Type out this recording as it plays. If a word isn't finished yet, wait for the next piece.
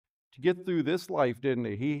to get through this life, didn't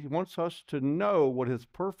he? He wants us to know what his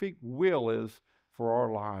perfect will is for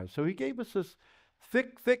our lives. So he gave us this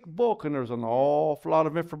thick, thick book, and there's an awful lot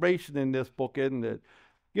of information in this book, isn't it?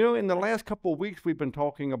 You know, in the last couple of weeks, we've been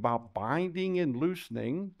talking about binding and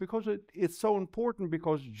loosening because it's so important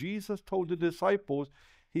because Jesus told the disciples,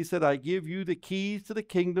 he said, I give you the keys to the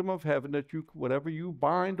kingdom of heaven that you, whatever you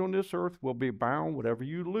bind on this earth will be bound, whatever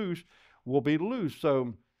you loose will be loose.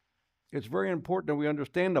 So it's very important that we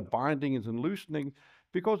understand the bindings and loosening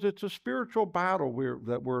because it's a spiritual battle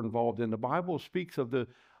that we're involved in. The Bible speaks of the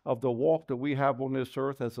walk that we have on this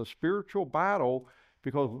earth as a spiritual battle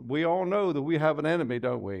because we all know that we have an enemy,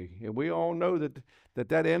 don't we? And we all know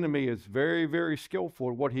that enemy is very, very skillful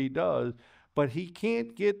at what he does, but he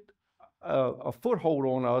can't get a foothold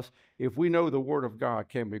on us if we know the Word of God,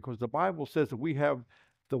 can we? Because the Bible says that we have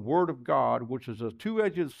the Word of God, which is a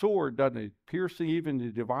two-edged sword, doesn't it? Piercing even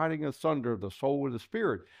the dividing asunder of the soul and the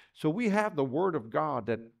spirit. So we have the Word of God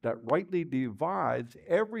that rightly divides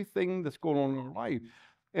everything that's going on in our life.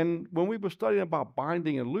 And when we were studying about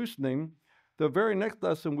binding and loosening, the very next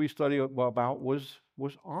lesson we studied about was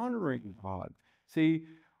honoring God. See,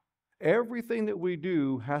 everything that we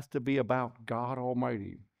do has to be about God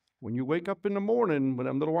Almighty. When you wake up in the morning, when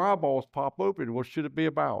them little eyeballs pop open, what should it be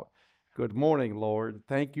about? Good morning, Lord.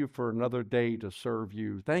 Thank you for another day to serve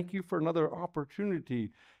you. Thank you for another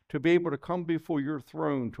opportunity to be able to come before your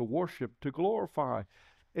throne, to worship, to glorify.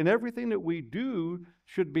 And everything that we do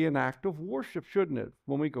should be an act of worship, shouldn't it?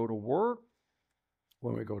 When we go to work,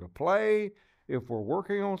 when we go to play, if we're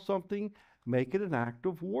working on something, make it an act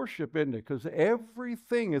of worship, isn't it? Because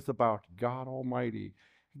everything is about God Almighty.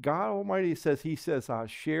 God Almighty says, he says, I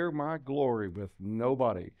share my glory with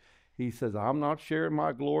nobody. He says, I'm not sharing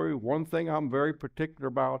my glory. One thing I'm very particular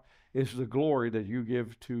about is the glory that you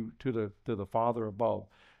give to the Father above.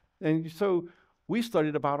 And so we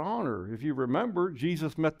studied about honor. If you remember,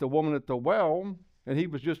 Jesus met the woman at the well, and he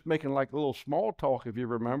was just making like a little small talk, if you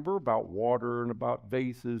remember, about water and about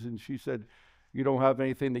vases. And she said, you don't have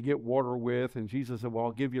anything to get water with. And Jesus said, well,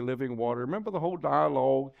 I'll give you living water. Remember the whole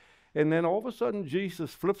dialogue? And then all of a sudden,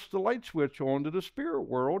 Jesus flips the light switch on to the spirit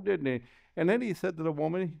world, didn't he? And then he said to the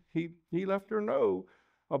woman, he let her know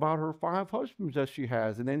about her 5 husbands that she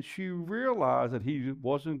has. And then she realized that he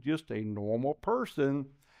wasn't just a normal person,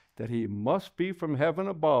 that he must be from heaven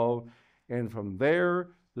above. And from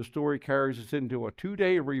there, the story carries us into a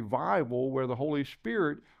 2-day revival where the Holy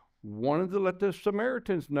Spirit wanted to let the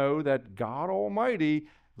Samaritans know that God Almighty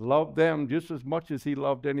loved them just as much as he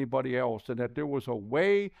loved anybody else, and that there was a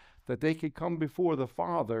way that they could come before the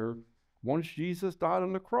Father once Jesus died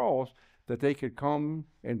on the cross, that they could come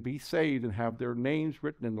and be saved and have their names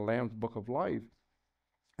written in the Lamb's Book of Life.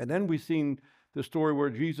 And then we've seen the story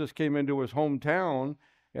where Jesus came into his hometown.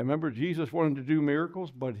 And remember, Jesus wanted to do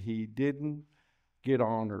miracles, but he didn't get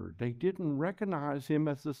honored. They didn't recognize him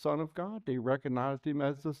as the Son of God. They recognized him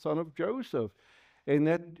as the son of Joseph. And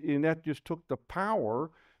that just took the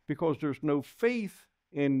power, because there's no faith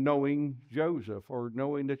in knowing Joseph or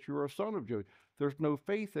knowing that you're a son of Joseph. There's no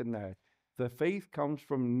faith in that. The faith comes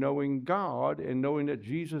from knowing God and knowing that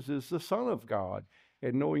Jesus is the Son of God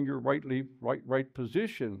and knowing your right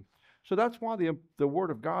position. So that's why the Word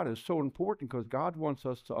of God is so important, because God wants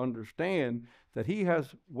us to understand that he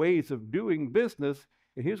has ways of doing business,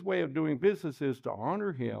 and his way of doing business is to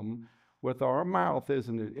honor him with our mouth,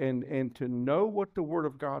 isn't it? And to know what the Word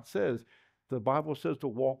of God says. The Bible says to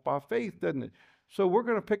walk by faith, doesn't it? So we're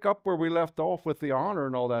going to pick up where we left off with the honor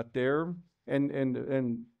and all that there,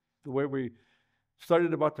 and the way we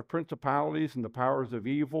studied about the principalities and the powers of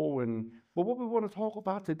evil. But what we want to talk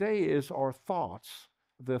about today is our thoughts,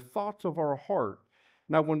 the thoughts of our heart.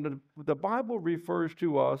 Now, when the Bible refers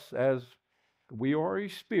to us as we are a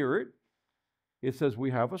spirit, it says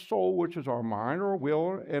we have a soul, which is our mind, our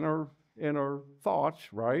will, and our thoughts,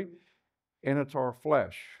 right? And it's our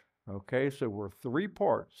flesh. Okay, so we're 3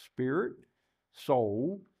 parts: spirit,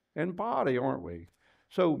 soul, and body, aren't we?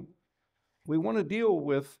 So we want to deal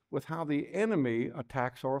with how the enemy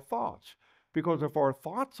attacks our thoughts. Because if our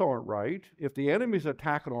thoughts aren't right, if the enemy's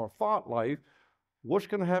attacking our thought life, what's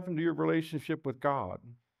going to happen to your relationship with God?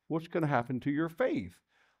 What's going to happen to your faith?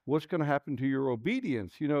 What's going to happen to your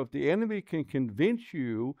obedience? You know, if the enemy can convince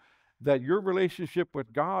you that your relationship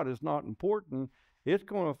with God is not important, it's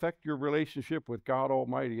going to affect your relationship with God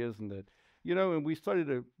Almighty, isn't it? You know, and we studied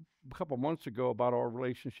a couple months ago about our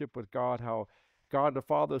relationship with God, how God the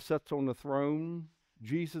Father sits on the throne.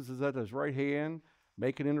 Jesus is at his right hand,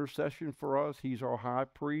 making intercession for us. He's our high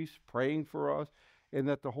priest, praying for us, and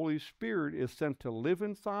that the Holy Spirit is sent to live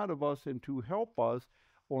inside of us and to help us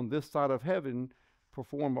on this side of heaven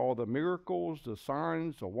perform all the miracles, the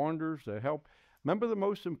signs, the wonders, the help. Remember, the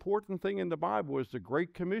most important thing in the Bible is the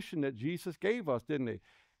Great Commission that Jesus gave us, didn't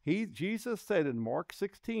he? Jesus said in Mark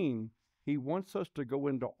 16, he wants us to go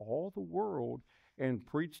into all the world and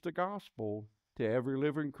preach the gospel to every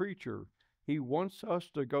living creature. He wants us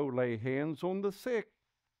to go lay hands on the sick.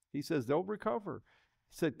 He says they'll recover.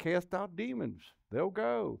 He said, cast out demons. They'll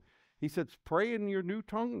go. He says, pray in your new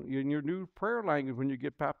tongue, in your new prayer language when you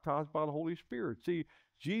get baptized by the Holy Spirit. See,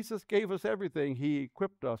 Jesus gave us everything. He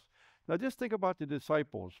equipped us. Now just think about the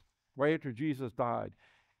disciples right after Jesus died.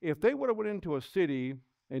 If they would have went into a city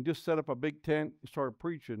and just set up a big tent and started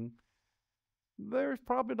preaching, there's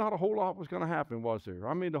probably not a whole lot was going to happen, was there?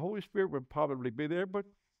 I mean, the Holy Spirit would probably be there, but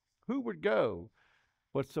who would go?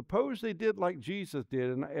 But suppose they did like Jesus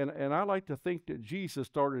did, and I like to think that Jesus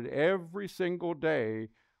started every single day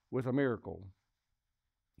with a miracle.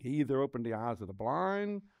 He either opened the eyes of the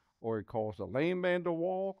blind, or he caused a lame man to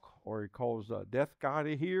walk, or he caused a deaf guy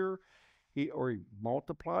to hear, or he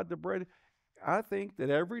multiplied the bread. I think that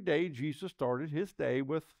every day Jesus started his day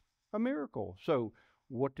with a miracle. So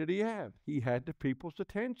what did he have? He had the people's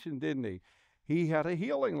attention, didn't he? He had a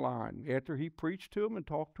healing line. After he preached to them and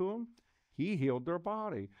talked to them, he healed their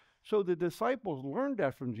body. So the disciples learned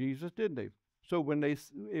that from Jesus, didn't they? So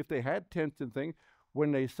if they had tents and things,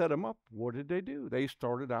 when they set them up, what did they do? They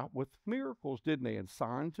started out with miracles, didn't they? And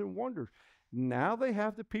signs and wonders. Now they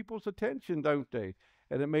have the people's attention, don't they?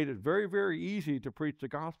 And it made it very, very easy to preach the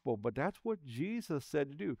gospel. But that's what Jesus said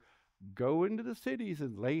to do. Go into the cities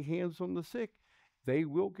and lay hands on the sick. They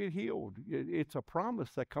will get healed. It's a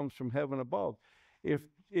promise that comes from heaven above.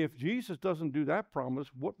 If Jesus doesn't do that promise,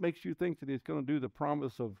 what makes you think that he's going to do the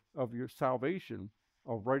promise of your salvation,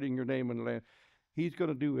 of writing your name in the land? He's going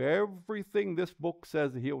to do everything this book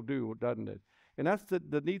says that he'll do, doesn't it? And that's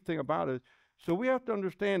the neat thing about it. So we have to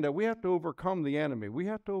understand that we have to overcome the enemy. We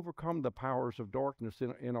have to overcome the powers of darkness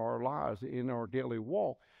in our lives, in our daily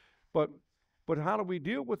walk. But how do we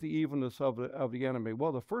deal with the evilness of the enemy?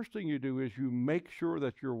 Well, the first thing you do is you make sure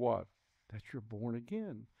that you're what? That you're born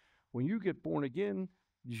again. When you get born again,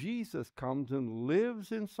 Jesus comes and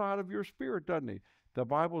lives inside of your spirit, doesn't he? The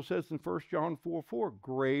Bible says in 1 John 4:4,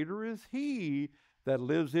 greater is he that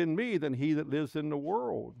lives in me than he that lives in the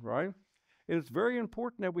world, right? And it's very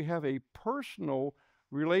important that we have a personal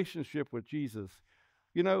relationship with Jesus.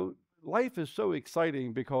 You know, life is so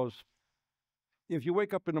exciting because if you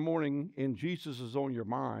wake up in the morning and Jesus is on your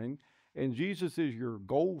mind, and Jesus is your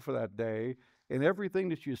goal for that day, and everything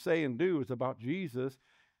that you say and do is about Jesus,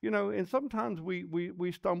 you know, and sometimes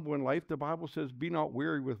we stumble in life. The Bible says, be not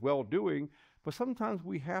weary with well-doing, but sometimes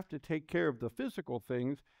we have to take care of the physical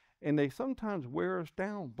things, and they sometimes wear us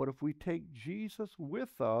down. But if we take Jesus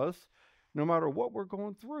with us, no matter what we're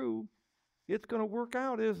going through, it's going to work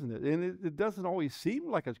out, isn't it? And it doesn't always seem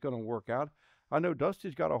like it's going to work out. I know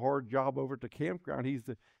Dusty's got a hard job over at the campground.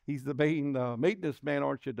 He's the main maintenance man,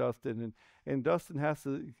 aren't you, Dustin? And Dustin has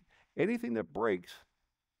to, anything that breaks,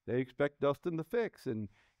 they expect Dustin to fix. And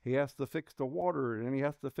he has to fix the water, and then he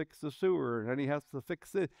has to fix the sewer, and then he has to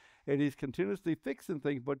fix it. And he's continuously fixing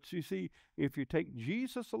things. But you see, if you take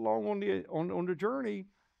Jesus along on the journey,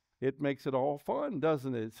 it makes it all fun,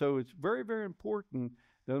 doesn't it? So it's very, very important,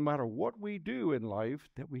 no matter what we do in life,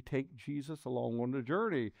 that we take Jesus along on the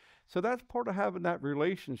journey. So that's part of having that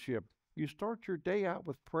relationship. You start your day out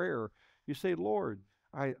with prayer. You say, Lord,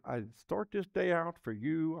 I start this day out for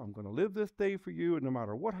you. I'm going to live this day for you. And no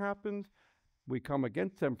matter what happens, we come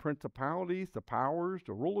against them principalities, the powers,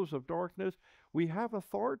 the rulers of darkness. We have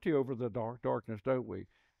authority over the darkness, don't we?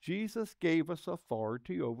 Jesus gave us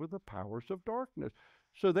authority over the powers of darkness.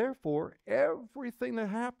 So therefore, everything that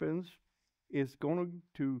happens is going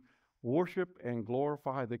to worship and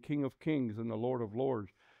glorify the King of Kings and the Lord of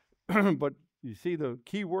Lords. But you see, the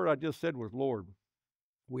key word I just said was Lord.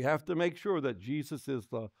 We have to make sure that Jesus is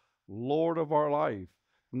the Lord of our life.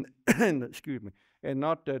 And excuse me, and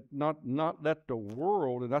not let the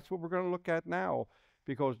world, and that's what we're going to look at now,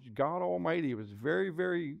 because God Almighty was very,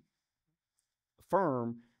 very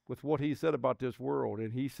firm with what he said about this world.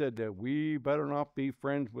 And he said that we better not be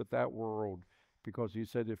friends with that world, because he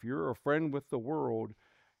said, if you're a friend with the world,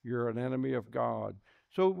 you're an enemy of God.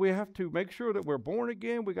 So we have to make sure that we're born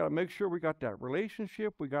again. We got to make sure we got that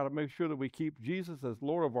relationship. We got to make sure that we keep Jesus as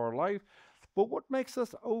Lord of our life. But what makes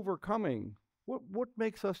us overcoming? What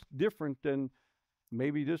makes us different than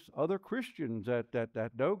maybe just other Christians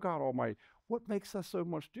that know God Almighty? What makes us so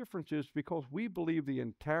much different is because we believe the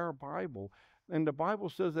entire Bible. And the Bible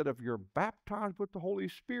says that if you're baptized with the Holy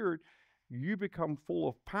Spirit, you become full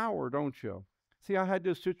of power, don't you? See, I had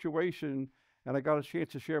this situation, and I got a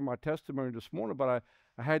chance to share my testimony this morning, but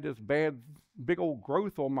I had this bad, big old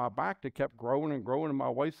growth on my back that kept growing and growing. And my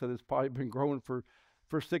wife said it's probably been growing for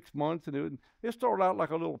 6 months. And it started out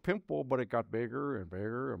like a little pimple, but it got bigger and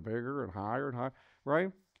bigger and bigger and higher,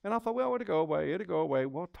 right? And I thought, well, it'll go away. It'll go away.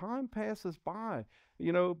 Well, time passes by,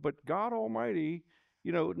 but God Almighty,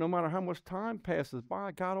 no matter how much time passes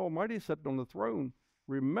by, God Almighty is sitting on the throne.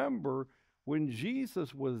 Remember, when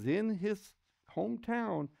Jesus was in his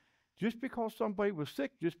hometown, just because somebody was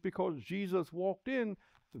sick, just because Jesus walked in,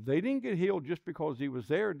 they didn't get healed just because he was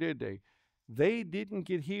there, did they? They didn't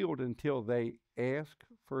get healed until they asked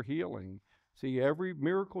for healing. See, every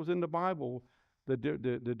miracle's in the Bible.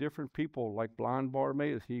 The different people, like blind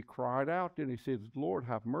Bartimaeus, he cried out and he said, Lord,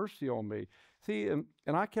 have mercy on me. See, and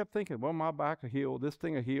I kept thinking, well, my back will heal, this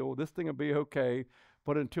thing will heal, this thing will be okay.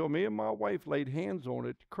 But until me and my wife laid hands on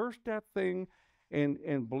it, cursed that thing,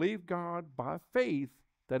 and believed God by faith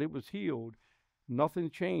that it was healed, nothing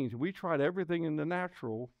changed. We tried everything in the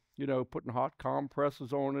natural, putting hot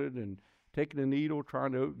compresses on it and taking a needle,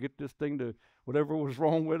 trying to get this thing to whatever was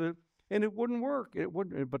wrong with it. And it wouldn't work. It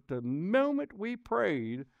wouldn't. But the minute we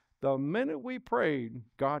prayed,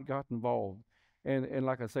 God got involved. And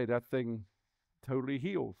like I say, that thing totally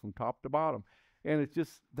healed from top to bottom. And it's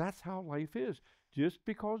just, that's how life is. Just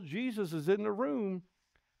because Jesus is in the room,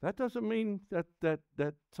 that doesn't mean that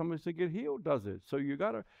somebody's to get healed, does it? So you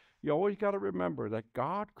always gotta remember that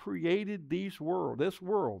God created this world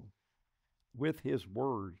with his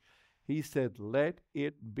word. He said, let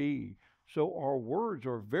it be. So our words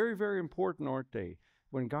are very, very important, aren't they?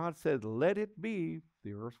 When God said, let it be,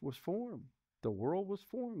 the earth was formed. The world was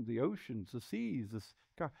formed, the oceans, the seas, the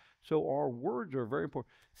sky. So our words are very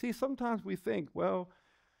important. See, sometimes we think, well,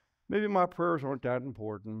 maybe my prayers aren't that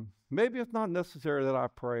important. Maybe it's not necessary that I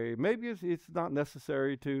pray. Maybe it's not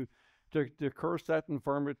necessary to curse that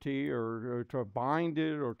infirmity or to bind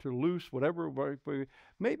it or to loose whatever.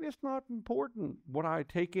 Maybe it's not important what I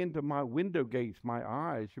take into my window gates, my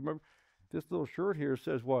eyes. You remember this little shirt here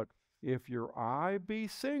says what? If your eye be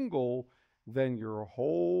single, then your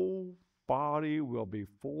whole body will be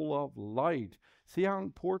full of light. See how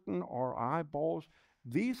important our eyeballs?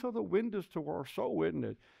 These are the windows to our soul, isn't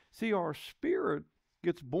it? See, our spirit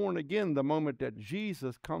gets born again the moment that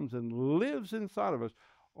Jesus comes and lives inside of us.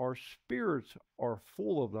 Our spirits are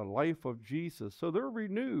full of the life of Jesus. So they're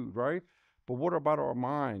renewed, right? But what about our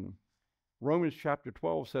mind? Romans chapter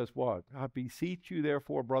 12 says what? I beseech you,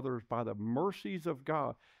 therefore, brothers, by the mercies of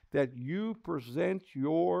God, that you present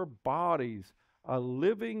your bodies a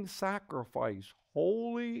living sacrifice,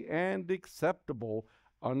 holy and acceptable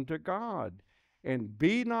unto God. And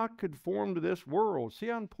be not conformed to this world. See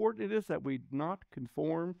how important it is that we not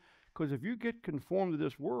conform? Because if you get conformed to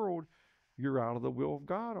this world, you're out of the will of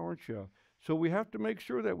God, aren't you? So we have to make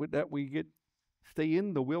sure that we stay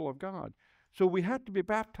in the will of God. So we have to be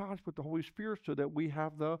baptized with the Holy Spirit so that we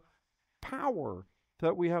have the power,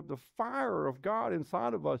 that we have the fire of God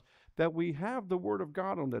inside of us, that we have the Word of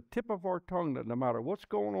God on the tip of our tongue, that no matter what's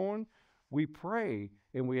going on, we pray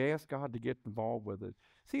and we ask God to get involved with it.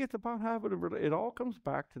 See, it's about having it all comes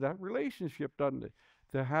back to that relationship, doesn't it?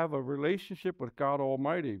 To have a relationship with God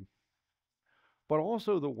Almighty. But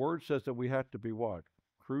also the Word says that we have to be what?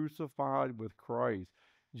 Crucified with Christ.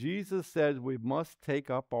 Jesus says we must take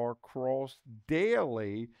up our cross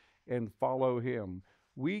daily and follow him.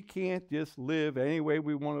 We can't just live any way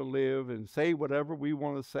we want to live and say whatever we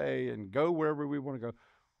want to say and go wherever we want to go.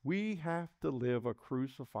 We have to live a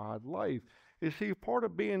crucified life. You see, part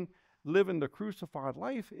of living the crucified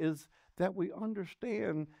life is that we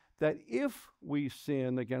understand that if we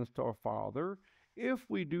sin against our Father, if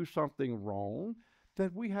we do something wrong,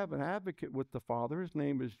 that we have an advocate with the Father. His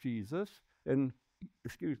name is Jesus. And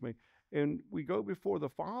we go before the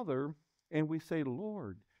Father and we say,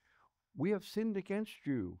 Lord, we have sinned against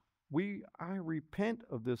you. I repent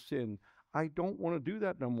of this sin. I don't want to do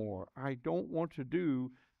that no more. I don't want to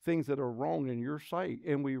do things that are wrong in your sight.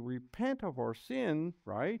 And we repent of our sin,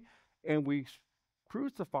 right? And we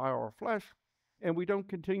crucify our flesh, and we don't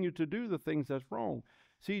continue to do the things that's wrong.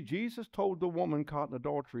 See, Jesus told the woman caught in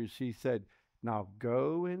adultery, she said, now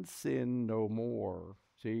go and sin no more.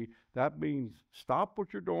 See, that means stop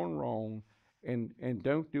what you're doing wrong and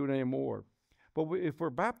don't do it anymore. But if we're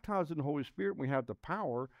baptized in the Holy Spirit and we have the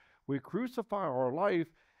power, we crucify our life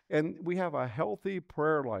and we have a healthy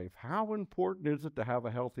prayer life. How important is it to have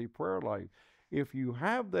a healthy prayer life? If you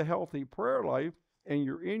have the healthy prayer life and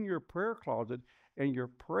you're in your prayer closet and you're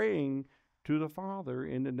praying to the Father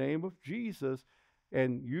in the name of Jesus,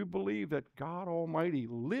 and you believe that God Almighty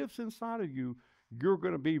lives inside of you, you're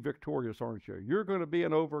going to be victorious, aren't you? You're going to be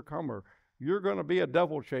an overcomer. You're going to be a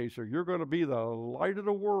devil chaser. You're going to be the light of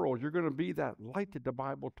the world. You're going to be that light that the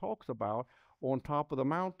Bible talks about on top of the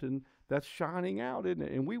mountain that's shining out, isn't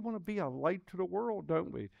it? And we want to be a light to the world,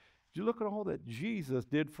 don't we? You look at all that Jesus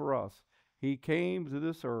did for us. He came to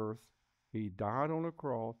this earth. He died on a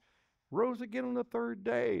cross, rose again on the third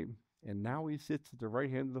day, and now he sits at the right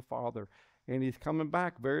hand of the Father, and he's coming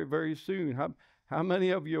back very, very soon. How many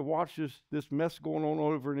of you watch this mess going on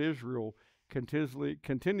over in Israel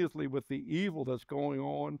continuously with the evil that's going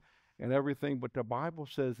on and everything? But the Bible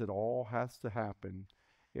says it all has to happen.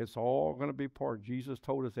 It's all going to be part. Jesus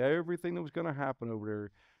told us everything that was going to happen over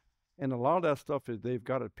there. And a lot of that stuff is they've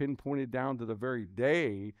got it pinpointed down to the very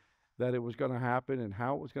day that it was going to happen and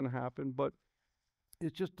how it was going to happen. But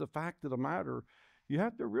it's just the fact of the matter. You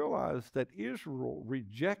have to realize that Israel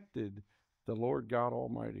rejected the Lord God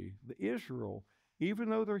Almighty. The Israel, even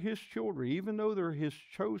though they're his children, even though they're his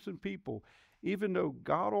chosen people, even though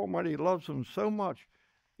God Almighty loves them so much,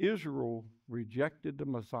 Israel rejected the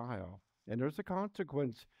Messiah. And there's a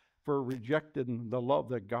consequence for rejecting the love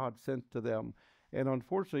that God sent to them. And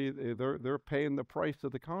unfortunately, they're paying the price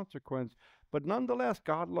of the consequence. But nonetheless,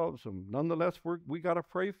 God loves them. Nonetheless, we got to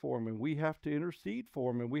pray for them, and we have to intercede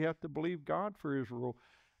for them, and we have to believe God for Israel,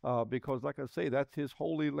 because, like I say, that's his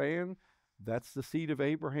holy land. That's the seed of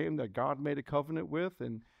Abraham that God made a covenant with,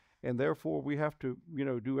 and therefore we have to,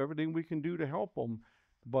 do everything we can do to help them.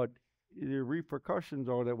 But the repercussions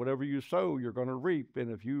are that whatever you sow, you're going to reap.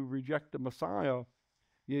 And if you reject the Messiah,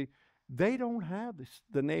 they don't have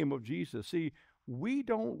the name of Jesus. See, we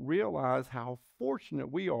don't realize how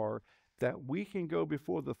fortunate we are that we can go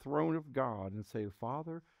before the throne of God and say,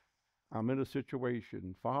 Father, I'm in a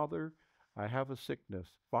situation. Father, I have a sickness.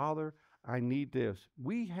 Father, I need this.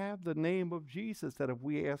 We have the name of Jesus that if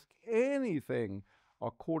we ask anything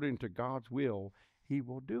according to God's will, he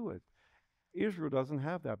will do it. Israel doesn't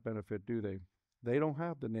have that benefit, do they? They don't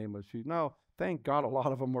have the name of Jesus. Now, thank God a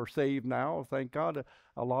lot of them are saved now. Thank God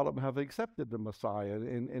a lot of them have accepted the Messiah,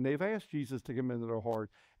 and they've asked Jesus to come into their heart,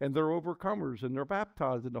 and they're overcomers, and they're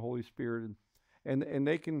baptized in the Holy Spirit, and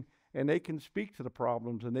they can speak to the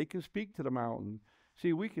problems, and they can speak to the mountain.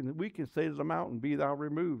 See, we can say to the mountain, be thou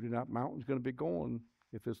removed, and that mountain's going to be gone.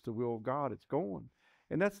 If it's the will of God, it's gone.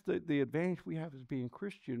 And that's the advantage we have as being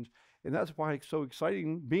Christians. And that's why it's so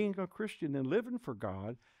exciting being a Christian and living for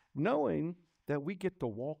God, knowing that we get to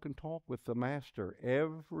walk and talk with the Master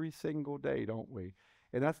every single day, don't we?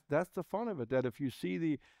 And that's the fun of it, that if you see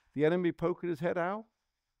the enemy poking his head out,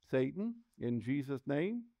 Satan, in Jesus'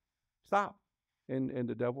 name, stop. And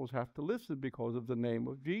the devils have to listen because of the name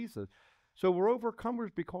of Jesus. So we're overcomers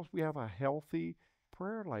because we have a healthy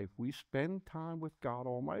prayer life. We spend time with God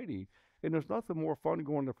Almighty. And there's nothing more fun than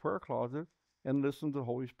going to the prayer closet and listen to the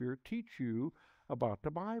Holy Spirit teach you about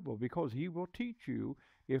the Bible, because he will teach you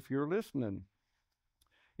if you're listening.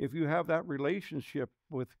 If you have that relationship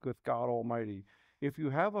with God Almighty, if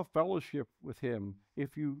you have a fellowship with him,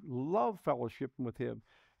 if you love fellowship with him,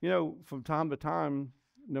 from time to time,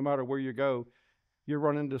 no matter where you go, you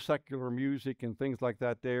run into secular music and things like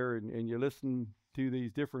that there, and you listen to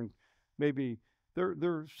these different, maybe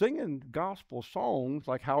they're singing gospel songs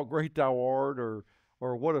like How Great Thou Art or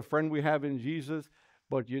What a Friend We Have in Jesus,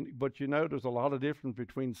 but there's a lot of difference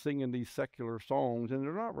between singing these secular songs, and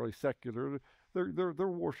they're not really secular. They're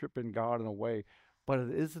worshiping God in a way, but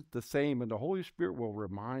it isn't the same, and the Holy Spirit will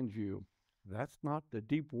remind you that's not the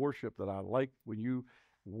deep worship that I like when you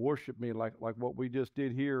worship me like what we just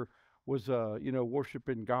did here was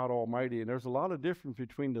worshiping God Almighty. And there's a lot of difference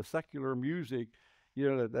between the secular music,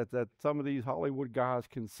 that some of these Hollywood guys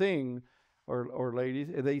can sing, or ladies,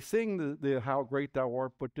 and they sing the How Great Thou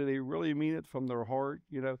Art, but do they really mean it from their heart?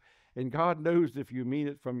 And God knows if you mean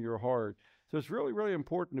it from your heart. So it's really, really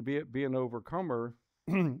important to be an overcomer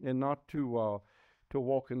and not to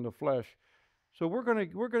walk in the flesh. So we're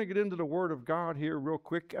gonna get into the Word of God here real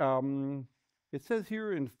quick. It says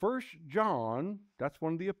here in 1 John, that's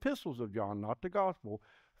one of the epistles of John, not the gospel.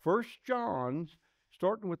 1 John,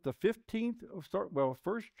 starting with the 1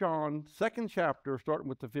 John, 2nd chapter, starting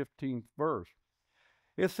with the 15th verse.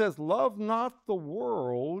 It says, love not the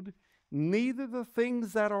world, neither the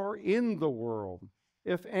things that are in the world.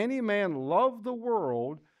 If any man love the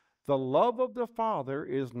world, the love of the Father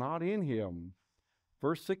is not in him.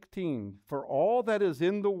 Verse 16, for all that is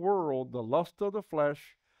in the world, the lust of the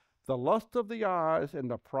flesh, the lust of the eyes, and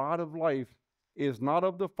the pride of life is not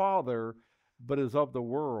of the Father, but is of the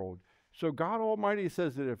world. So God Almighty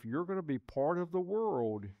says that if you're going to be part of the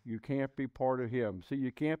world, you can't be part of him. See,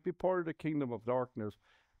 you can't be part of the kingdom of darkness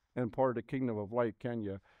and part of the kingdom of light, can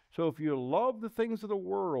you? So if you love the things of the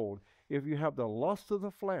world, if you have the lust of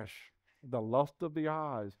the flesh, the lust of the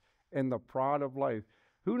eyes, and the pride of life.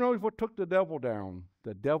 Who knows what took the devil down?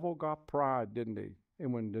 The devil got pride, didn't he?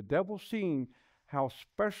 And when the devil seen how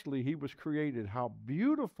specially he was created, how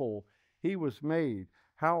beautiful he was made,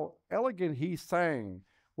 how elegant he sang,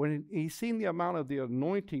 when he seen the amount of the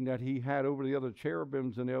anointing that he had over the other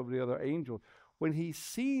cherubims and over the other angels, when he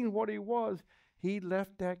seen what he was, he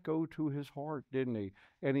let that go to his heart, didn't he?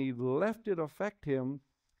 And he left it affect him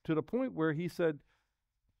to the point where he said,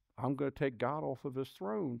 I'm going to take God off of his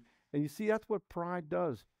throne. And you see, that's what pride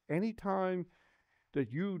does. Anytime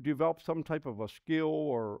that you develop some type of a skill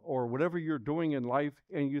or whatever you're doing in life,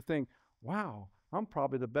 and you think, wow, I'm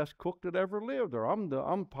probably the best cook that ever lived, or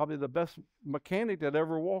I'm probably the best mechanic that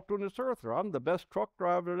ever walked on this earth, or I'm the best truck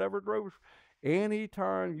driver that ever drove.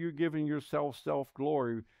 Anytime you're giving yourself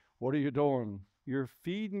self-glory, what are you doing? You're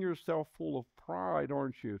feeding yourself full of pride,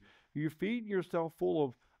 aren't you? You're feeding yourself full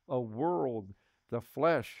of a world, the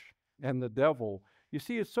flesh, and the devil. You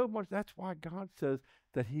see, it's so much. That's why God says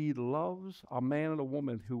that he loves a man and a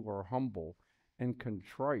woman who are humble and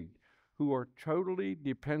contrite, who are totally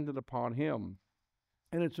dependent upon him.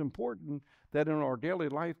 And it's important that in our daily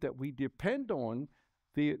life that we depend on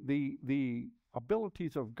the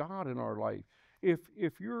abilities of God in our life.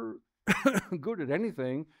 If you're good at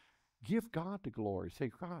anything, give God the glory.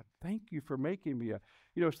 Say, God, thank you for making me.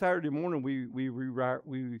 Saturday morning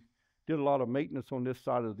we did a lot of maintenance on this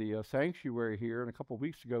side of the sanctuary here, and a couple of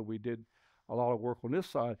weeks ago we did a lot of work on this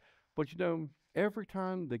side. But every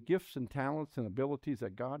time the gifts and talents and abilities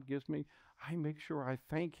that God gives me, I make sure I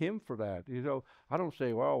thank him for that. I don't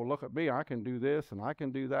say, well, look at me, I can do this and I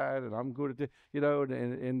can do that and I'm good at this,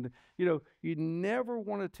 and you never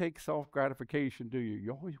want to take self-gratification, do you?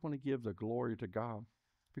 You always want to give the glory to God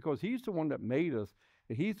because he's the one that made us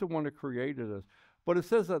and he's the one that created us. But it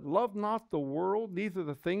says that love not the world, neither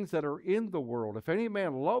the things that are in the world. If any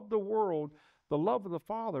man love the world, the love of the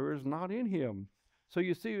Father is not in him. So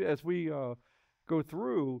you see, as we go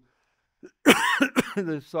through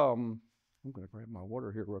this, I'm going to grab my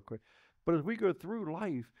water here real quick. But as we go through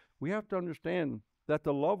life, we have to understand that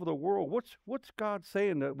the love of the world, what's God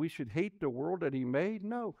saying, that we should hate the world that he made?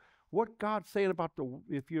 No. What God's saying about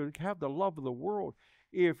if you have the love of the world,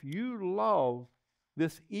 if you love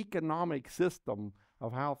this economic system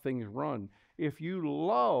of how things run, if you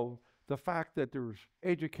love the fact that there's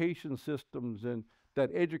education systems and that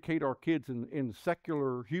educate our kids in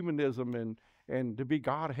secular humanism and to be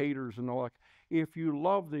God haters and all that, if you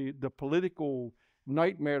love the political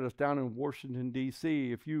nightmare that's down in Washington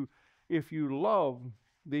D.C., if you love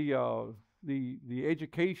the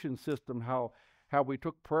education system, how we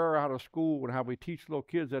took prayer out of school and how we teach little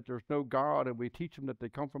kids that there's no God and we teach them that they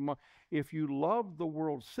come from, if you love the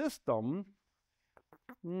world system,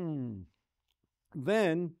 then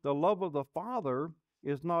the love of the Father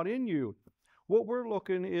is not in you. What we're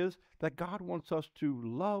looking is that God wants us to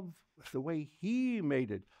love the way he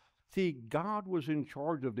made it. See, God was in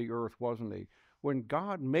charge of the earth, wasn't he? When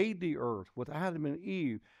God made the earth with Adam and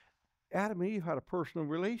Eve had a personal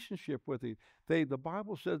relationship with him. The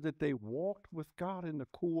Bible says that they walked with God in the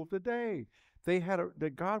cool of the day.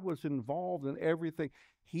 That God was involved in everything.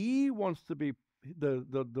 He wants to be the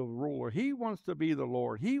ruler. He wants to be the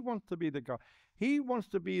Lord. He wants to be the God. He wants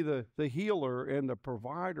to be the healer and the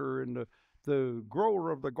provider and the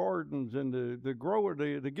grower of the gardens and the grower,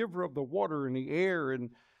 the giver of the water and the air and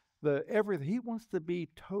the everything. He wants to be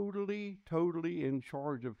totally in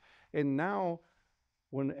charge of. And now,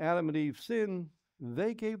 when Adam and Eve sinned,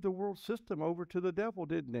 they gave the world system over to the devil,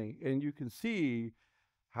 didn't they? And you can see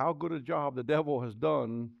how good a job the devil has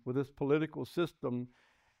done with this political system.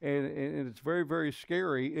 And it's very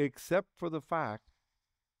scary, except for the fact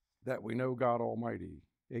that we know God Almighty.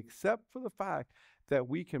 Except for the fact that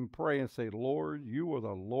we can pray and say, Lord, you are the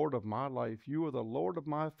Lord of my life. You are the Lord of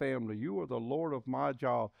my family. You are the Lord of my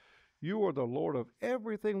job. You are the Lord of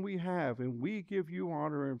everything we have, and we give you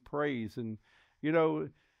honor and praise. And,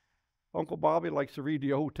 Uncle Bobby likes to read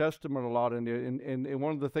the Old Testament a lot, and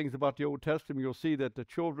one of the things about the Old Testament, you'll see that the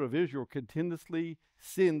children of Israel continuously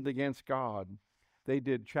sinned against God. They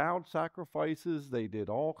did child sacrifices. They did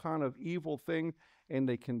all kind of evil things, and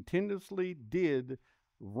they continuously did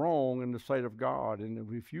wrong in the sight of God.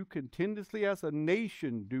 And if you continuously as a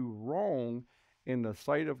nation do wrong in the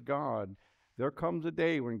sight of God, there comes a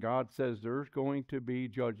day when God says there's going to be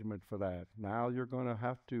judgment for that. Now you're going to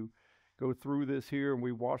have to go through this here, and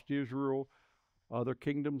we watched Israel. Other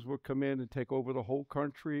kingdoms would come in and take over the whole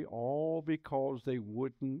country, all because they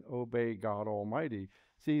wouldn't obey God Almighty.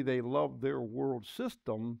 See, they loved their world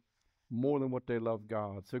system more than what they loved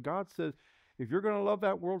God. So God says, if you're going to love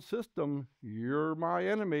that world system, you're my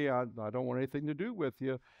enemy. I don't want anything to do with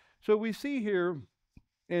you. So we see here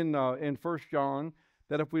in 1 John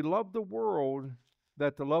that if we love the world,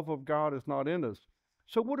 that the love of God is not in us.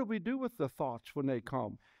 So what do we do with the thoughts when they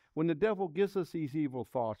come? When the devil gives us these evil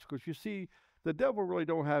thoughts? Because you see, the devil really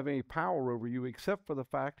don't have any power over you except for the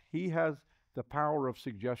fact he has the power of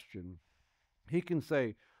suggestion. He can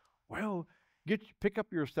say, well, pick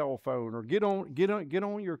up your cell phone or get on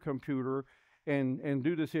your computer and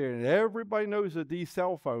do this here. And everybody knows that these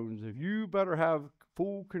cell phones, if you better have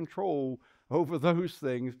full control over those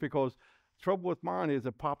things, because trouble with mine is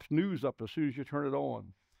it pops news up as soon as you turn it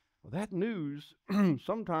on. Well, that news,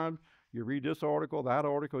 sometimes you read this article, that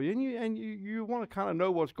article, and you want to kind of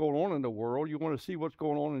know what's going on in the world. You want to see what's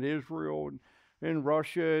going on in Israel and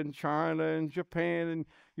Russia and China and Japan, and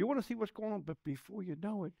you want to see what's going on. But before you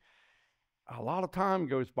know it, a lot of time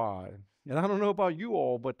goes by. And I don't know about you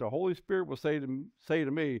all, but the Holy Spirit will say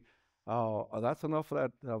to me, that's enough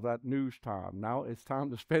of that news time. Now it's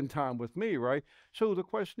time to spend time with me, right? So the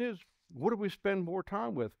question is, what do we spend more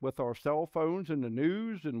time with? With our cell phones and the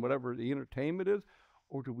news and whatever the entertainment is?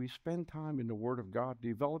 Or do we spend time in the Word of God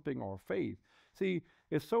developing our faith? See,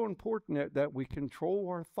 it's so important that we control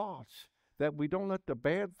our thoughts, that we don't let the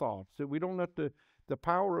bad thoughts, that we don't let the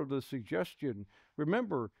power of the suggestion.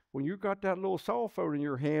 Remember, when you got that little cell phone in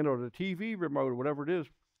your hand or the TV remote or whatever it is,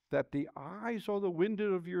 that the eyes are the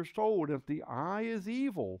window of your soul. And if the eye is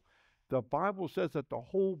evil, the Bible says that the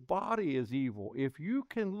whole body is evil. If you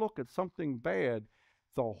can look at something bad,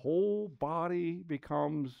 the whole body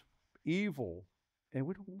becomes evil.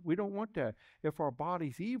 And we don't want that. If our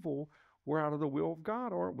body's evil, we're out of the will of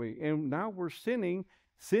God, aren't we? And now we're sinning.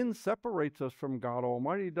 Sin separates us from God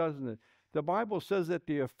Almighty, doesn't it? The Bible says that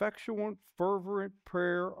the effectual, fervent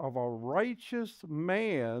prayer of a righteous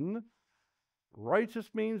man, righteous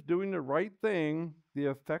means doing the right thing, the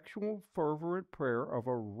effectual, fervent prayer of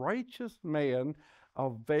a righteous man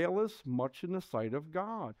availeth much in the sight of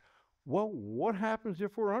God. Well, what happens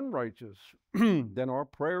if we're unrighteous? Then our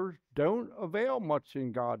prayers don't avail much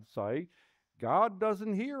in God's sight. God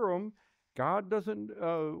doesn't hear them. God doesn't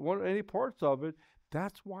want any parts of it.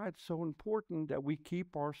 That's why it's so important that we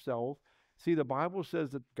keep ourselves. See, the Bible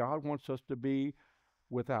says that God wants us to be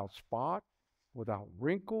without spot, without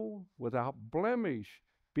wrinkle, without blemish.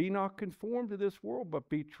 Be not conformed to this world, but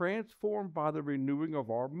be transformed by the renewing of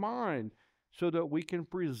our mind, so that we can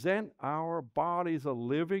present our bodies a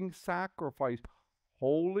living sacrifice,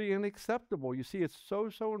 holy and acceptable. You see, it's so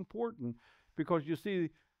important, because you see,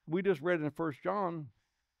 we just read in 1 John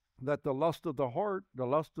that the lust of the heart, the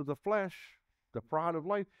lust of the flesh, the pride of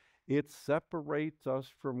life, it separates us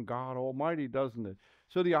from God Almighty, doesn't it?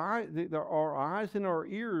 So our eyes and our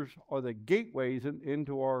ears are the gateways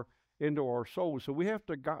into our soul. So we have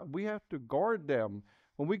to guard them.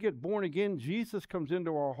 When we get born again, Jesus comes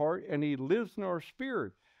into our heart and he lives in our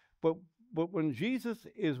spirit. But when Jesus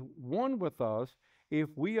is one with us, if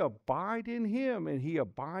we abide in him and he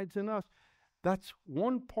abides in us, that's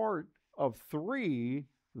one part of three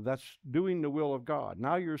that's doing the will of God.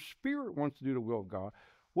 Now your spirit wants to do the will of God.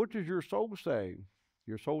 What does your soul say?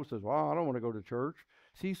 Your soul says, well, I don't want to go to church.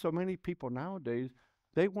 See, so many people nowadays,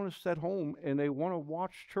 they want to sit home and they want to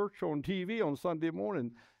watch church on TV on Sunday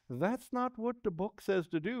morning. That's not what the book says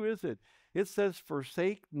to do, is it? It says,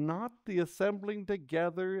 forsake not the assembling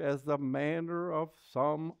together as the manner of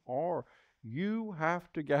some are. You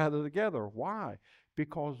have to gather together. Why?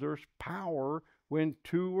 Because there's power when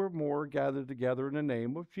two or more gather together in the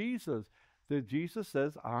name of Jesus. That Jesus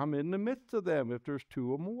says, I'm in the midst of them if there's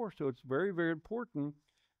two or more. So it's very, very important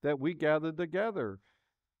that we gather together.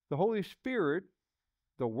 The Holy Spirit,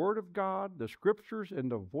 the Word of God, the Scriptures,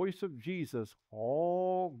 and the voice of Jesus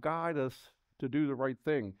all guide us to do the right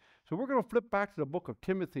thing. So we're going to flip back to the book of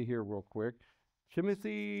Timothy here real quick. 2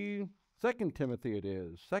 Timothy it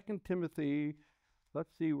is. 2 Timothy,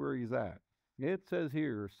 let's see where he's at. It says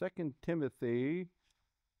here, 2 Timothy.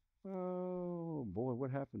 Oh boy,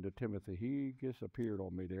 what happened to Timothy? He disappeared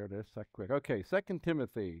on me there. That's that quick. Okay, 2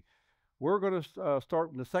 Timothy. We're going to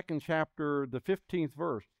start in the 2nd chapter, the 15th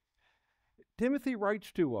verse. Timothy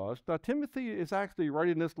writes to us. Now, Timothy is actually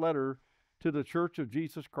writing this letter to the church of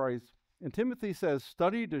Jesus Christ. And Timothy says,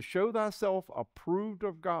 study to show thyself approved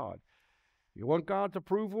of God. You want God's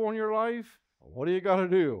approval in your life? What do you got to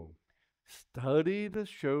do? Study to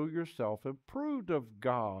show yourself approved of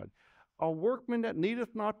God. A workman that needeth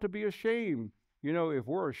not to be ashamed. You know, if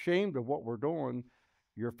we're ashamed of what we're doing,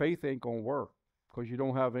 your faith ain't going to work, because you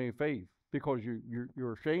don't have any faith, because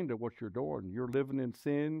you're ashamed of what you're doing. You're living in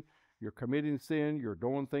sin. You're committing sin. You're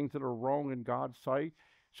doing things that are wrong in God's sight.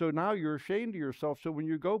 So now you're ashamed of yourself. So when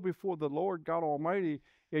you go before the Lord God Almighty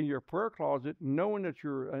in your prayer closet, knowing that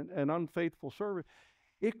you're an unfaithful servant,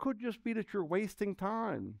 It could just be that you're wasting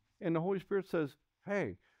time. And the Holy Spirit says,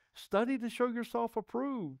 hey, study to show yourself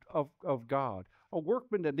approved of God, a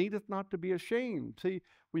workman that needeth not to be ashamed. See,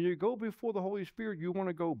 when you go before the Holy Spirit, you want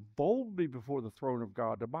to go boldly before the throne of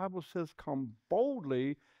God. The Bible says, come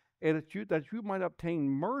boldly, and that you might obtain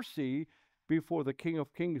mercy before the King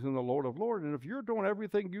of Kings and the Lord of Lords. And if you're doing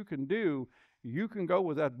everything you can do, you can go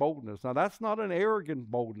with that boldness. Now, that's not an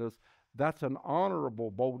arrogant boldness. That's an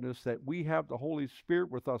honorable boldness that we have the Holy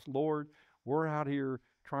Spirit with us, Lord. We're out here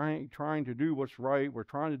trying to do what's right. We're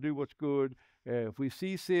trying to do what's good. If we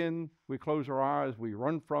see sin, we close our eyes. We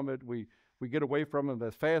run from it. We get away from it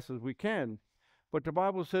as fast as we can. But the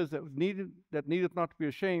Bible says that needeth not to be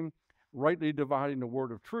ashamed, rightly dividing the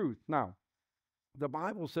word of truth. Now, the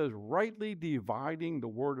Bible says rightly dividing the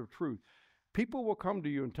word of truth. People will come to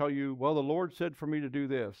you and tell you, well, the Lord said for me to do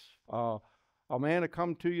this. A man will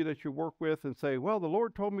come to you that you work with and say, well, the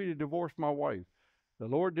Lord told me to divorce my wife. The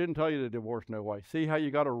Lord didn't tell you to divorce no wife. See how you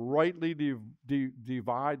got to rightly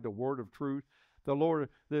divide the word of truth?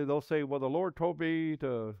 They'll say, well, the Lord told me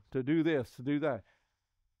to do this, to do that.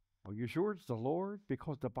 Are you sure it's the Lord?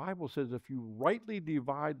 Because the Bible says if you rightly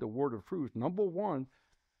divide the word of truth, number one,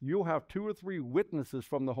 you'll have 2 or 3 witnesses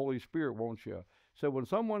from the Holy Spirit, won't you? So when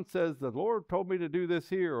someone says, the Lord told me to do this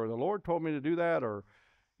here, or the Lord told me to do that, or,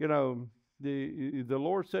 you know, the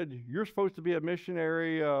Lord said, you're supposed to be a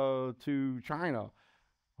missionary to China.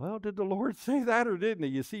 Well, did the Lord say that or didn't he?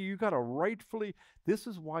 You see, you got to rightfully, this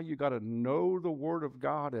is why you got to know the Word of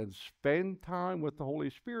God and spend time with the Holy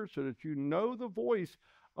Spirit so that you know the voice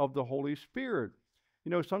of the Holy Spirit. You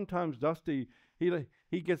know, sometimes Dusty,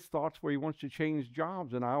 he gets thoughts where he wants to change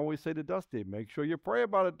jobs. And I always say to Dusty, make sure you pray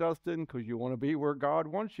about it, Dustin, because you want to be where God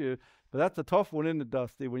wants you. But that's a tough one, isn't it,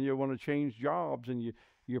 Dusty, when you want to change jobs and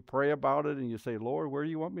you pray about it and you say, Lord, where do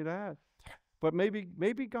you want me at? But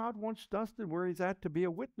maybe God wants Dustin where he's at to be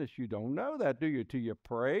a witness. You don't know that, do you? Till you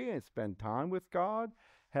pray and spend time with God,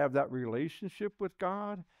 have that relationship with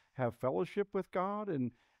God, have fellowship with God,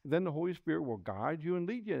 and then the Holy Spirit will guide you and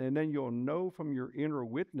lead you. And then you'll know from your inner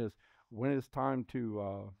witness when it's time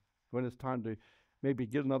to maybe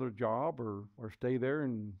get another job or stay there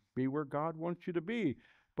and be where God wants you to be.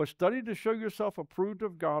 But study to show yourself approved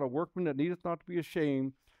of God, a workman that needeth not to be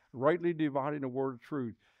ashamed, rightly dividing the word of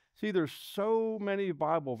truth. See, there's so many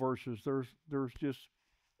Bible verses. There's just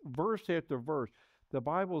verse after verse. The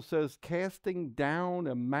Bible says, casting down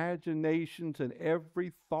imaginations and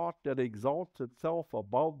every thought that exalts itself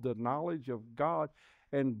above the knowledge of God,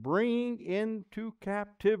 and bringing into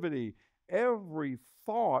captivity every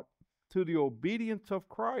thought to the obedience of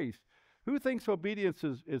Christ. Who thinks obedience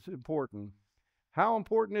is important? How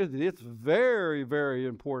important is it? It's very, very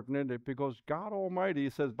important, isn't it? Because God Almighty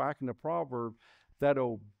says back in the Proverbs that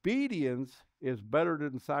obedience is better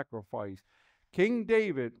than sacrifice. King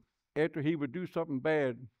David, after he would do something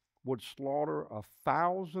bad, would slaughter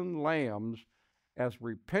 1,000 lambs as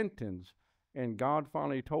repentance. And God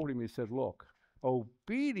finally told him, he said, look,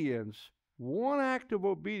 obedience, one act of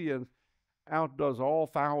obedience outdoes all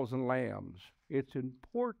 1,000 lambs. It's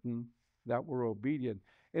important that we're obedient.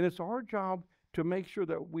 And it's our job to make sure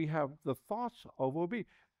that we have the thoughts of obedience,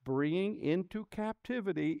 bringing into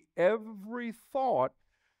captivity every thought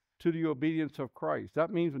to the obedience of Christ. That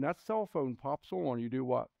means when that cell phone pops on, you do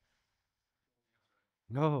what?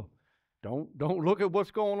 No, don't look at what's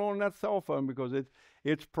going on in that cell phone, because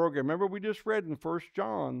it's programmed. Remember, we just read in 1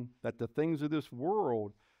 John that the things of this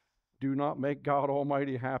world do not make God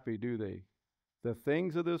Almighty happy, do they? The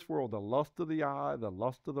things of this world, the lust of the eye, the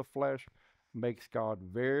lust of the flesh, makes God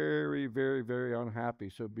very, very, very unhappy.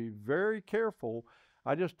 So be very careful.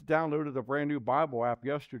 I just downloaded a brand new Bible app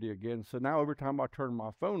yesterday again. So now every time I turn my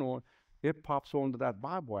phone on, it pops onto that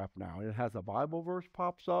Bible app now. It has a Bible verse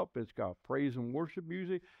pops up. It's got praise and worship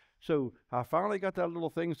music. So I finally got that little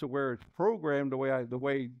thing to where it's programmed the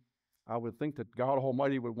way I would think that God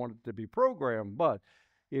Almighty would want it to be programmed. But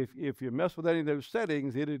if you mess with any of those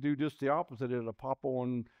settings, it'll do just the opposite. It'll pop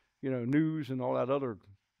on, news and all that other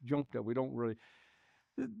junk that we don't really.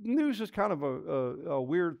 News is kind of a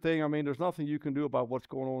weird thing. I mean, there's nothing you can do about what's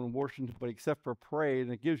going on in Washington, but except for pray,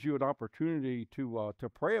 and it gives you an opportunity to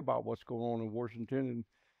pray about what's going on in Washington.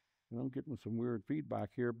 And I'm getting some weird feedback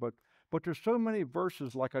here, but there's so many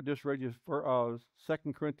verses, like I just read you for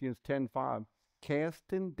 2 Corinthians 10:5,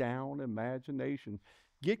 casting down imagination.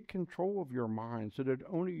 Get control of your mind so that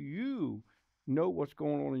only you know what's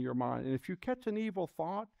going on in your mind. And if you catch an evil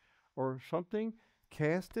thought or something,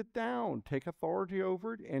 cast it down, take authority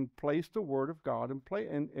over it, and place the word of God in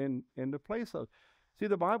the place of. See,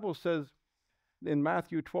 the Bible says in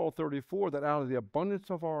Matthew 12:34 that out of the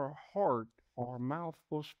abundance of our heart, our mouth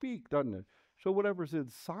will speak, doesn't it? So whatever's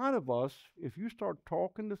inside of us, if you start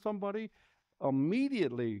talking to somebody,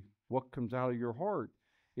 immediately what comes out of your heart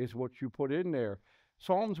is what you put in there.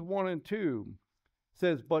 Psalms 1 and 2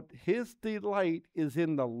 says, but his delight is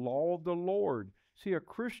in the law of the Lord. See, a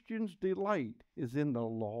Christian's delight is in the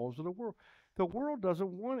laws of the world. The world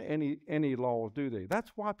doesn't want any laws, do they?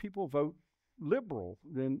 That's why people vote liberal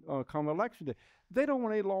come election day. They don't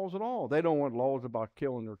want any laws at all. They don't want laws about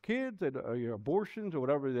killing their kids, abortions, or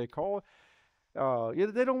whatever they call it.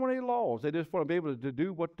 They don't want any laws. They just want to be able to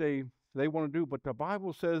do what they want to do. But the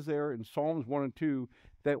Bible says there in Psalms 1 and 2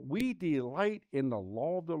 that we delight in the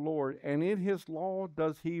law of the Lord, and in his law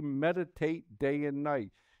does he meditate day and night.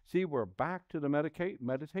 See, we're back to the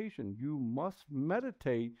meditation. You must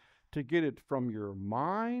meditate to get it from your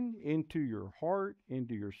mind into your heart,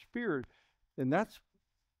 into your spirit. And that's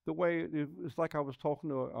the way it's like I was talking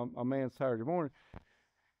to a man Saturday morning.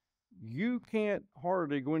 You can't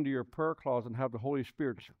hardly go into your prayer closet and have the Holy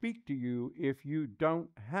Spirit speak to you if you don't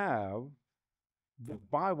have the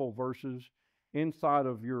Bible verses inside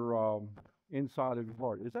of your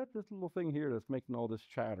heart. Is that this little thing here that's making all this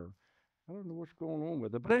chatter? I don't know what's going on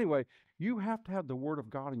with it. But anyway, you have to have the Word of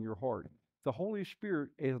God in your heart. The Holy Spirit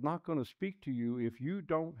is not going to speak to you if you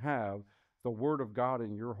don't have the Word of God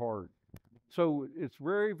in your heart. So it's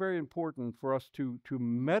very, very important for us to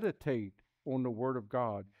meditate on the Word of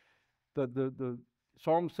God. The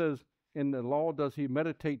Psalm says, in the law does he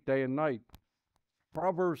meditate day and night.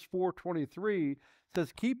 Proverbs 4:23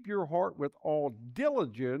 says, keep your heart with all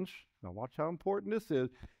diligence. Now watch how important this is.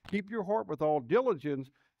 Keep your heart with all diligence,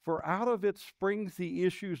 for out of it springs the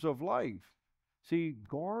issues of life. See,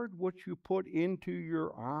 guard what you put into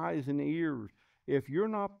your eyes and ears. If you're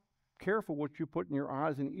not careful what you put in your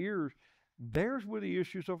eyes and ears, there's where the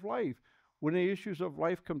issues of life. When the issues of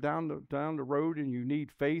life come down the road and you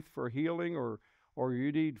need faith for healing, or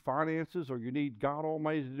you need finances, or you need God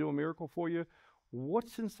Almighty to do a miracle for you,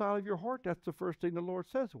 what's inside of your heart? That's the first thing the Lord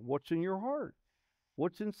says. What's in your heart?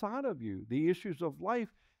 What's inside of you? The issues of life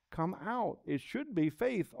come out. It should be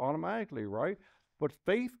faith automatically, right? But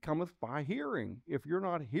faith cometh by hearing. If you're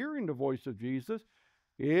not hearing the voice of Jesus,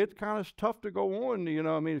 it's kind of tough to go on.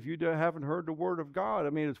 If you haven't heard the Word of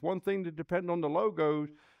God, it's one thing to depend on the logos,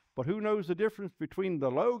 but who knows the difference between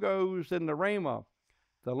the logos and the rhema?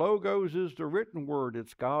 The logos is the written word.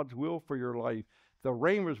 It's God's will for your life. The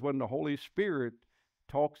rhema is when the Holy Spirit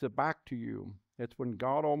talks it back to you. It's when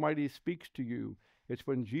God Almighty speaks to you. It's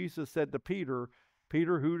when Jesus said to Peter,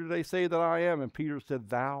 Peter, who do they say that I am? And Peter said,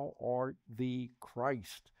 thou art the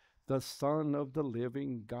Christ, the Son of the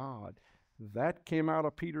living God. That came out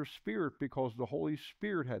of Peter's spirit because the Holy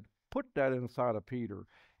Spirit had put that inside of Peter.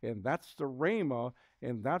 And that's the rhema,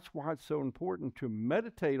 and that's why it's so important to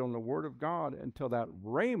meditate on the Word of God until that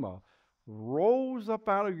rhema rolls up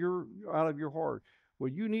out of your heart.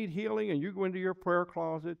 When you need healing and you go into your prayer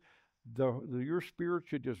closet, your spirit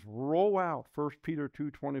should just roll out. 1 Peter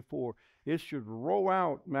 2:24. It should roll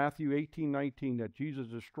out Matthew 18:19, that Jesus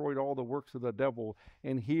destroyed all the works of the devil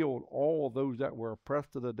and healed all those that were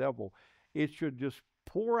oppressed of the devil. It should just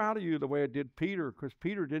pour out of you the way it did Peter, because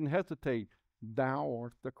Peter didn't hesitate. Thou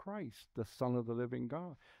art the Christ, the Son of the living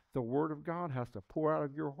God. The Word of God has to pour out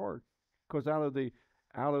of your heart, because out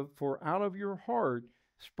of your heart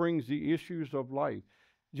springs the issues of life.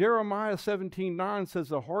 Jeremiah 17:9 says,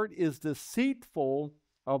 the heart is deceitful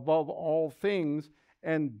above all things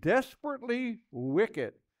and desperately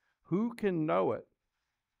wicked. Who can know it?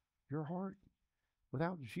 Your heart,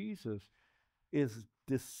 without Jesus, is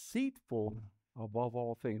deceitful above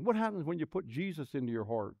all things. What happens when you put Jesus into your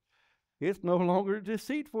heart? It's no longer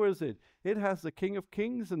deceitful, is it? It has the King of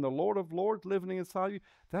Kings and the Lord of Lords living inside you.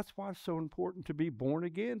 That's why it's so important to be born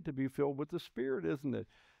again, to be filled with the Spirit, isn't it?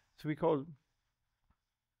 It's because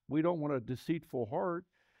we don't want a deceitful heart.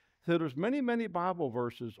 So there's many, many Bible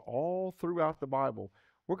verses all throughout the Bible.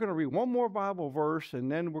 We're going to read one more Bible verse,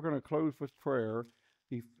 and then we're going to close with prayer.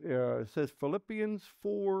 It says Philippians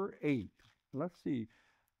 4:8. Let's see.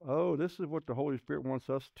 Oh, this is what the Holy Spirit wants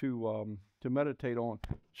us to meditate on.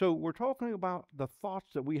 So we're talking about the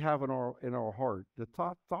thoughts that we have in our heart, the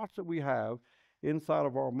thoughts that we have inside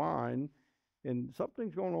of our mind. And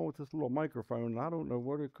something's going on with this little microphone, and I don't know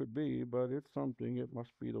what it could be, but it's something. It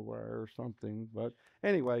must be the wire or something. But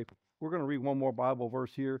anyway, we're going to read one more Bible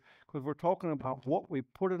verse here, because we're talking about what we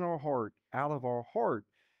put in our heart. Out of our heart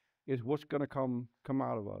is what's going to come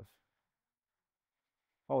out of us.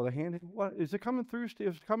 Oh, the hand. What is it coming through, Steve?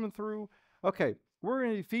 Is it coming through? Okay, we're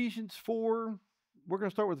in Ephesians 4. We're going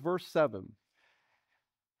to start with verse 7.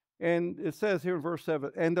 And it says here in verse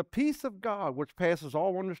 7, and the peace of God, which passes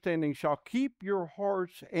all understanding, shall keep your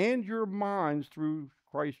hearts and your minds through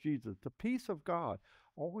Christ Jesus, the peace of God.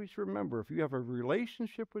 Always remember, if you have a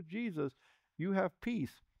relationship with Jesus, you have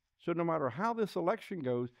peace. So no matter how this election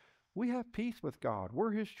goes, we have peace with God.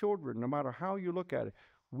 We're his children, no matter how you look at it.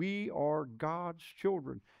 We are God's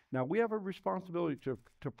children. Now, we have a responsibility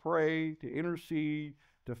to pray, to intercede,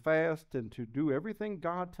 to fast, and to do everything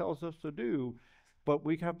God tells us to do, but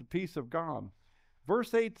we have the peace of God.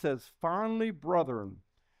 Verse 8 says, finally, brethren,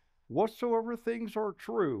 whatsoever things are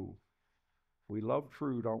true, we love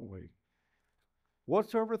true, don't we?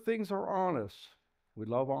 Whatsoever things are honest, we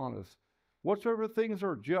love honest. Whatsoever things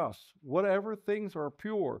are just, whatever things are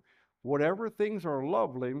pure, whatever things are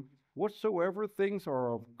lovely, whatsoever things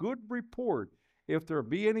are of good report, if there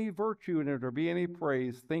be any virtue and if there be any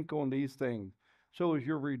praise, think on these things. So as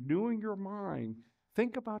you're renewing your mind,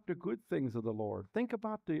 think about the good things of the Lord. Think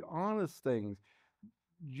about the honest things.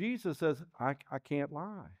 Jesus says, I can't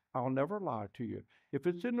lie. I'll never lie to you. If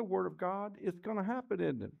it's in the Word of God, it's going to happen,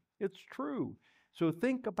 isn't it? It's true. So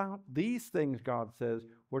think about these things, God says,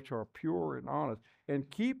 which are pure and honest,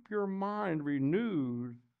 and keep your mind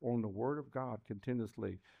renewed on the Word of God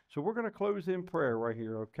continuously. So we're going to close in prayer right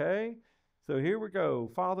here, okay? So here we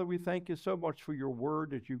go. Father, we thank you so much for your word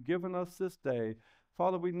that you've given us this day.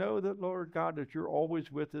 Father, we know that, Lord God, that you're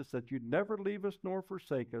always with us, that you'd never leave us nor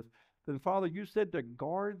forsake us. Then, Father, you said to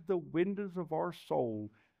guard the windows of our soul,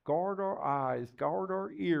 guard our eyes, guard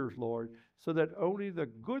our ears, Lord, so that only the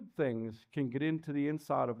good things can get into the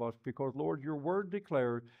inside of us. Because, Lord, your word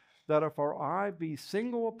declares that if our eye be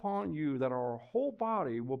single upon you, that our whole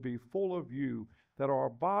body will be full of you, that our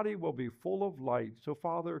body will be full of light. So,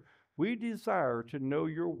 Father, we desire to know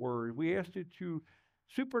your word. We ask you to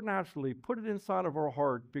supernaturally put it inside of our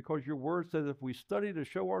heart, because your word says if we study to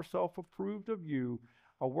show ourselves approved of you,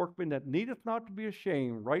 a workman that needeth not to be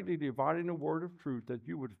ashamed, rightly dividing the word of truth, that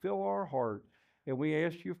you would fill our heart. And we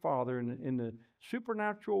ask you, Father, in the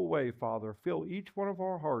supernatural way, Father, fill each one of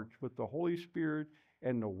our hearts with the Holy Spirit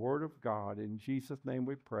and the word of God. In Jesus' name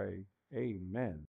we pray. Amen.